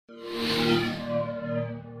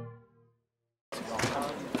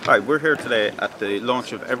Hi, we're here today at the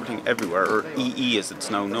launch of Everything Everywhere, or EE as it's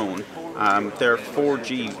now known. Their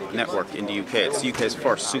 4G network in the UK. It's the UK's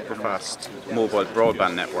first super fast mobile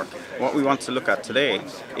broadband network. What we want to look at today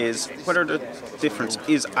is whether the difference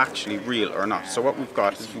is actually real or not. So what we've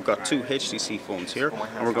got is we've got two HTC phones here,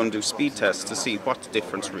 and we're going to do speed tests to see what the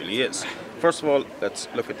difference really is. First of all, let's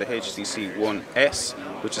look at the HTC One S,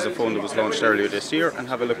 which is a phone that was launched earlier this year, and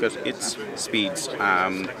have a look at its speeds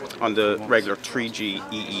on the regular 3G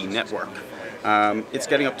EE network. It's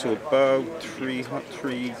getting up to about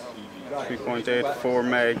 3.8, 4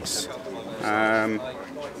 megs,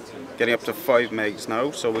 getting up to 5 megs now.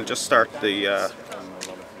 So we'll just start the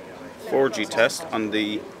 4G test on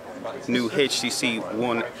the new HTC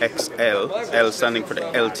One XL, L standing for the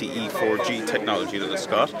LTE 4G technology that it's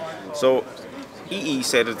got. So EE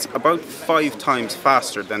said it's about 5 times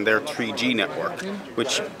faster than their 3G network,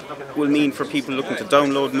 which will mean for people looking to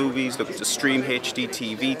download movies, looking to stream HD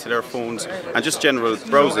TV to their phones, and just general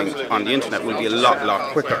browsing on the internet will be a lot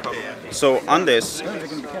quicker. So on this,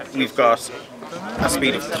 we've got a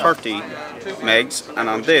speed of 30 megs, and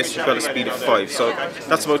on this you've got a speed of 5. So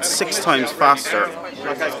that's about 6 times faster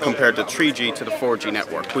compared to 3G to the 4G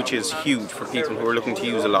network, which is huge for people who are looking to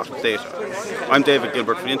use a lot of data. I'm David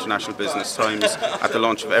Gilbert for the International Business Times at the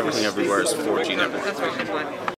launch of Everything Everywhere's 4G network.